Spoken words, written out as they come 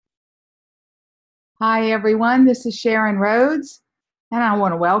Hi, everyone. This is Sharon Rhodes, and I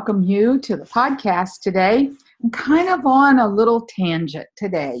want to welcome you to the podcast today. I'm kind of on a little tangent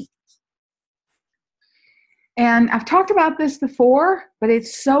today. And I've talked about this before, but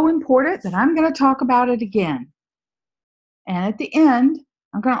it's so important that I'm going to talk about it again. And at the end,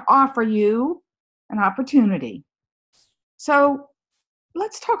 I'm going to offer you an opportunity. So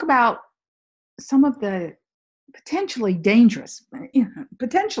let's talk about some of the potentially dangerous,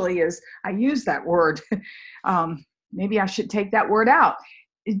 potentially is, I use that word. Maybe I should take that word out.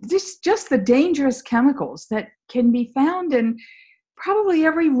 Just the dangerous chemicals that can be found in probably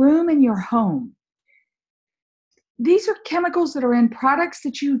every room in your home. These are chemicals that are in products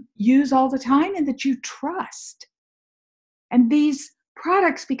that you use all the time and that you trust. And these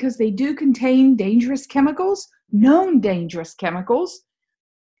products, because they do contain dangerous chemicals, known dangerous chemicals,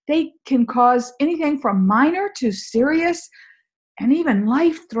 they can cause anything from minor to serious and even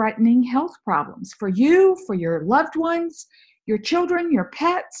life-threatening health problems for you, for your loved ones, your children, your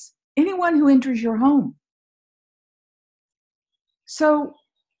pets, anyone who enters your home. So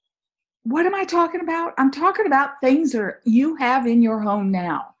what am I talking about? I'm talking about things that you have in your home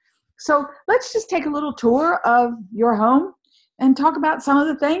now. So let's just take a little tour of your home and talk about some of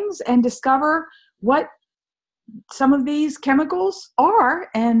the things and discover what some of these chemicals are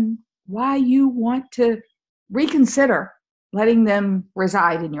and why you want to reconsider letting them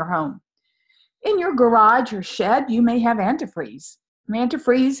reside in your home. In your garage or shed, you may have antifreeze.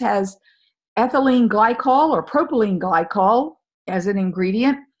 Antifreeze has ethylene glycol or propylene glycol as an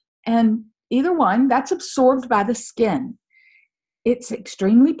ingredient, and either one, that's absorbed by the skin. It's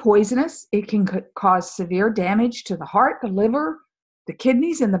extremely poisonous. It can cause severe damage to the heart, the liver, the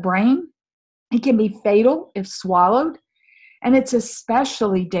kidneys, and the brain. It can be fatal if swallowed, and it's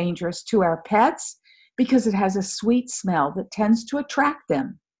especially dangerous to our pets because it has a sweet smell that tends to attract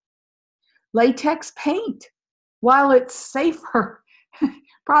them. Latex paint, while it's safer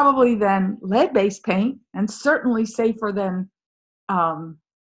probably than lead-based paint, and certainly safer than,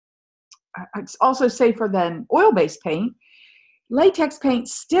 it's also safer than oil-based paint, latex paint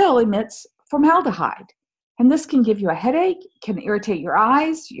still emits formaldehyde. And this can give you a headache, can irritate your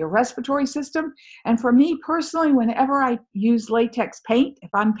eyes, your respiratory system. And for me personally, whenever I use latex paint,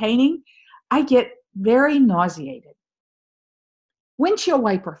 if I'm painting, I get very nauseated. Windshield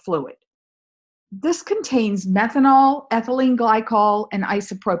wiper fluid. This contains methanol, ethylene glycol, and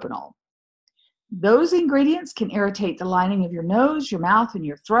isopropanol. Those ingredients can irritate the lining of your nose, your mouth, and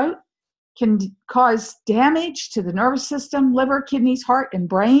your throat, can cause damage to the nervous system, liver, kidneys, heart, and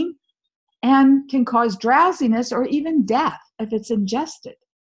brain, and can cause drowsiness or even death if it's ingested.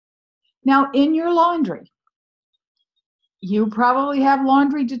 Now, in your laundry, you probably have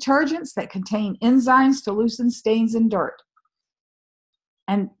laundry detergents that contain enzymes to loosen stains and dirt.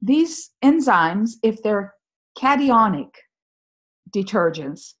 And these enzymes, if they're cationic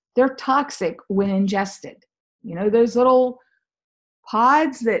detergents, they're toxic when ingested. You know, those little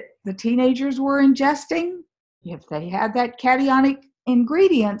pods that the teenagers were ingesting, if they had that cationic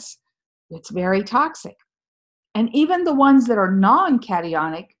ingredients, it's very toxic. And even the ones that are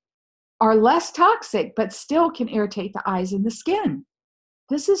non-cationic are less toxic, but still can irritate the eyes and the skin.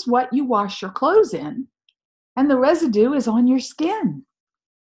 This is what you wash your clothes in, and the residue is on your skin.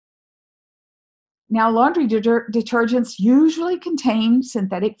 Now, laundry detergents usually contain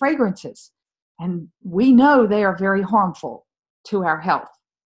synthetic fragrances, and we know they are very harmful to our health.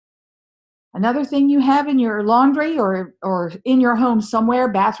 Another thing you have in your laundry or in your home somewhere,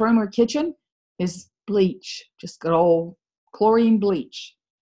 bathroom or kitchen, is bleach, just good old chlorine bleach.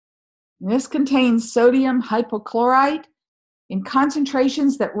 And this contains sodium hypochlorite in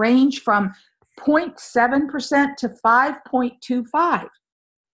concentrations that range from 0.7% to 5.25.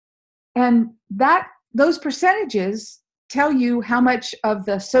 And those percentages tell you how much of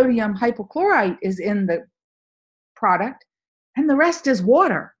the sodium hypochlorite is in the product, and the rest is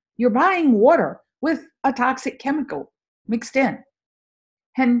water. You're buying water with a toxic chemical mixed in.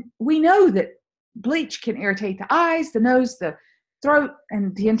 And we know that bleach can irritate the eyes, the nose, the throat,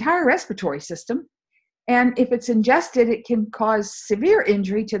 and the entire respiratory system. And if it's ingested, it can cause severe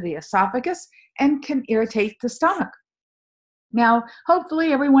injury to the esophagus and can irritate the stomach. Now,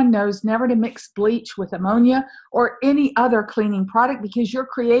 hopefully everyone knows never to mix bleach with ammonia or any other cleaning product because you're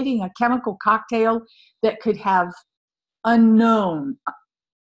creating a chemical cocktail that could have unknown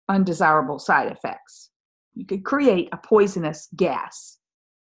undesirable side effects. You could create a poisonous gas.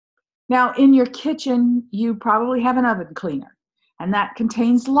 Now, in your kitchen, you probably have an oven cleaner, and that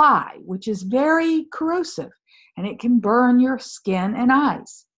contains lye, which is very corrosive, and it can burn your skin and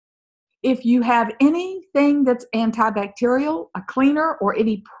eyes. If you have anything that's antibacterial, a cleaner, or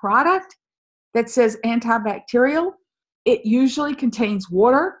any product that says antibacterial, it usually contains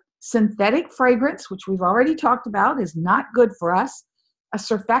water, synthetic fragrance, which we've already talked about is not good for us, a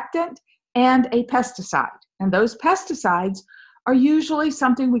surfactant, and a pesticide. And those pesticides are usually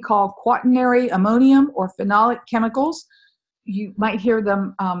something we call quaternary ammonium or phenolic chemicals. You might hear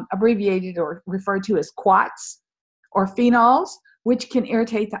them abbreviated or referred to as quats, or phenols, which can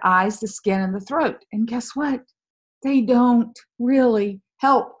irritate the eyes, the skin, and the throat. And guess what? They don't really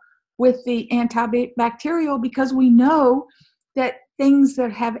help with the antibacterial, because we know that things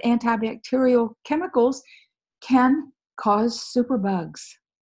that have antibacterial chemicals can cause superbugs.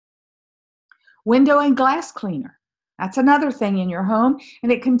 Window and glass cleaner. That's another thing in your home,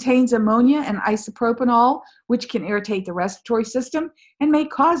 and it contains ammonia and isopropanol, which can irritate the respiratory system and may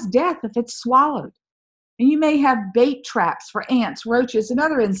cause death if it's swallowed. And you may have bait traps for ants, roaches, and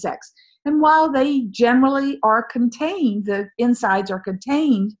other insects. And while they generally are contained, the insides are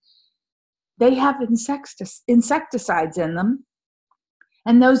contained, they have insecticides in them.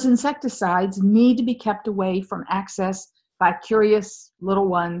 And those insecticides need to be kept away from access by curious little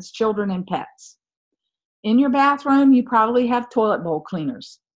ones, children, and pets. In your bathroom, you probably have toilet bowl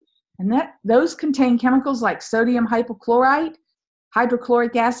cleaners. And those contain chemicals like sodium hypochlorite,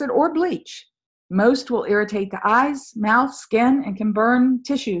 hydrochloric acid, or bleach. Most will irritate the eyes, mouth, skin, and can burn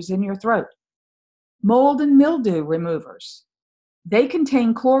tissues in your throat. Mold and mildew removers. They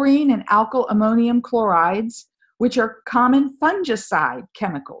contain chlorine and alkyl ammonium chlorides, which are common fungicide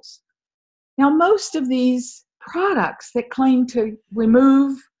chemicals. Now, most of these products that claim to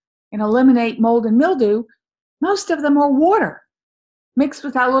remove and eliminate mold and mildew, most of them are water mixed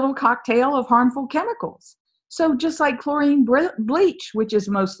with that little cocktail of harmful chemicals. So just like chlorine bleach, which is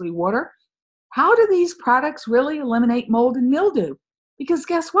mostly water, how do these products really eliminate mold and mildew? Because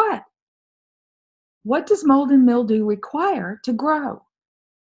guess what? What does mold and mildew require to grow?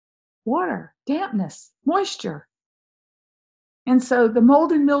 Water, dampness, moisture. And so the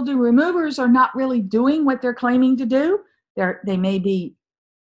mold and mildew removers are not really doing what they're claiming to do. They may be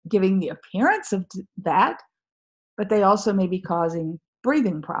giving the appearance of that, but they also may be causing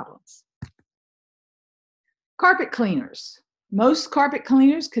breathing problems. Carpet cleaners. Most carpet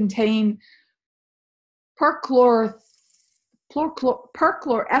cleaners contain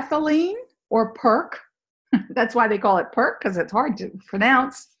perchloroethylene, or perc. That's why they call it perc, because it's hard to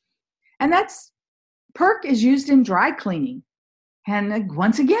pronounce. And perc is used in dry cleaning. And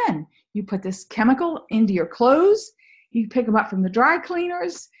once again, you put this chemical into your clothes, you pick them up from the dry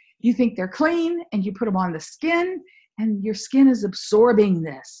cleaners, you think they're clean, and you put them on the skin, and your skin is absorbing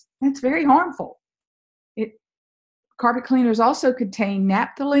this. And it's very harmful. Carpet cleaners also contain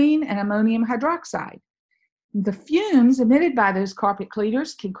naphthalene and ammonium hydroxide. The fumes emitted by those carpet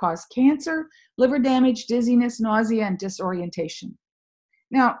cleaners can cause cancer, liver damage, dizziness, nausea, and disorientation.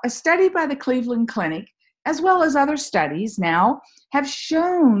 Now, a study by the Cleveland Clinic, as well as other studies now, have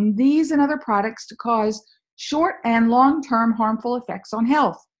shown these and other products to cause short and long-term harmful effects on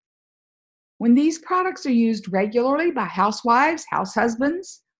health. When these products are used regularly by housewives, house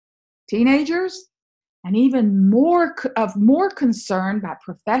husbands, teenagers, and even more concern by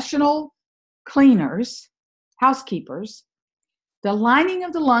professional cleaners, housekeepers, the lining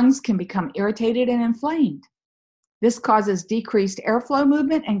of the lungs can become irritated and inflamed. This causes decreased airflow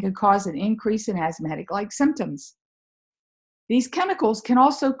movement and can cause an increase in asthmatic-like symptoms. These chemicals can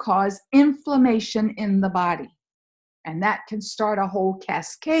also cause inflammation in the body, and that can start a whole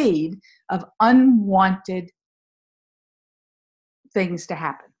cascade of unwanted things to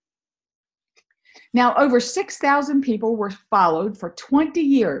happen. Now, over 6,000 people were followed for 20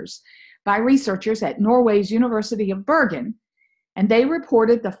 years by researchers at Norway's University of Bergen, and they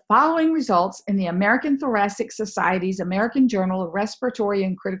reported the following results in the American Thoracic Society's American Journal of Respiratory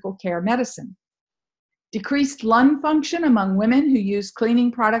and Critical Care Medicine. Decreased lung function among women who use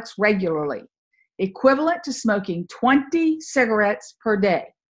cleaning products regularly, equivalent to smoking 20 cigarettes per day.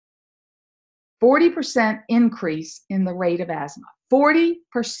 40% increase in the rate of asthma. 40%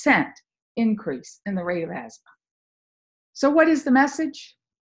 increase in the rate of asthma. So what is the message?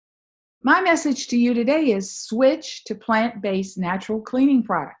 My message to you today is switch to plant-based natural cleaning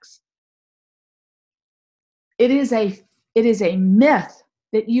products. It is a myth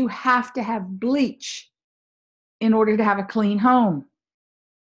that you have to have bleach in order to have a clean home.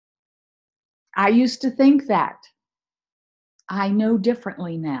 I used to think that. I know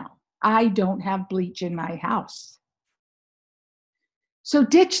differently now. I don't have bleach in my house. So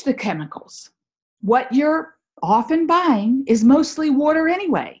ditch the chemicals. What you're often buying is mostly water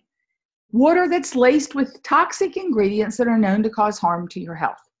anyway. Water that's laced with toxic ingredients that are known to cause harm to your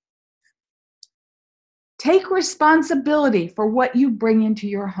health. Take responsibility for what you bring into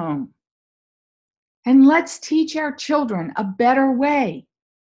your home. And let's teach our children a better way.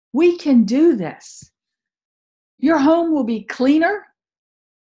 We can do this. Your home will be cleaner.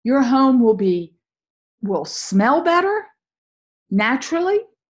 Your home will smell better naturally.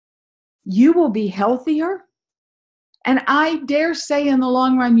 You will be healthier. And I dare say in the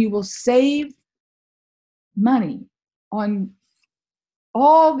long run, you will save money on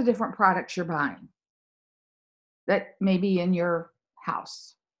all the different products you're buying that may be in your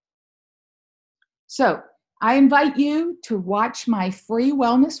house. So I invite you to watch my free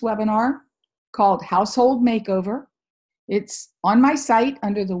wellness webinar called Household Makeover. It's on my site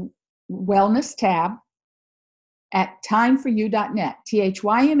under the Wellness tab at timeforyou.net,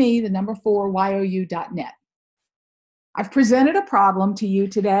 THYME, the number 4, YOU.net. I've presented a problem to you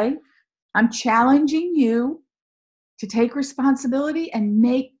today. I'm challenging you to take responsibility and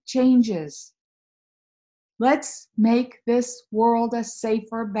make changes. Let's make this world a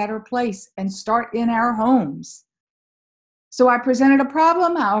safer, better place and start in our homes. So I presented a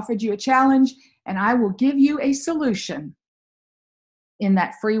problem, I offered you a challenge, and I will give you a solution in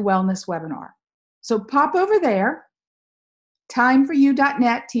that free wellness webinar. So pop over there,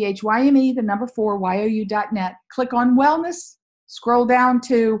 timeforyou.net, THYME, the number 4, YOU.net. Click on Wellness, scroll down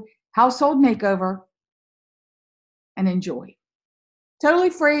to Household Makeover, and enjoy. Totally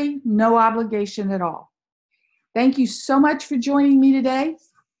free, no obligation at all. Thank you so much for joining me today.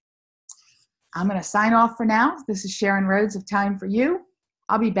 I'm going to sign off for now. This is Sharon Rhodes of Time for You.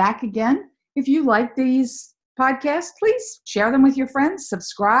 I'll be back again. If you like these podcasts, please share them with your friends,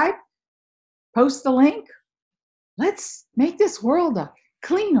 subscribe, post the link. Let's make this world a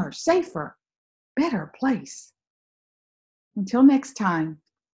cleaner, safer, better place. Until next time,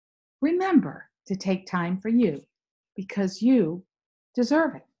 remember to take time for you because you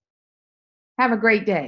deserve it. Have a great day.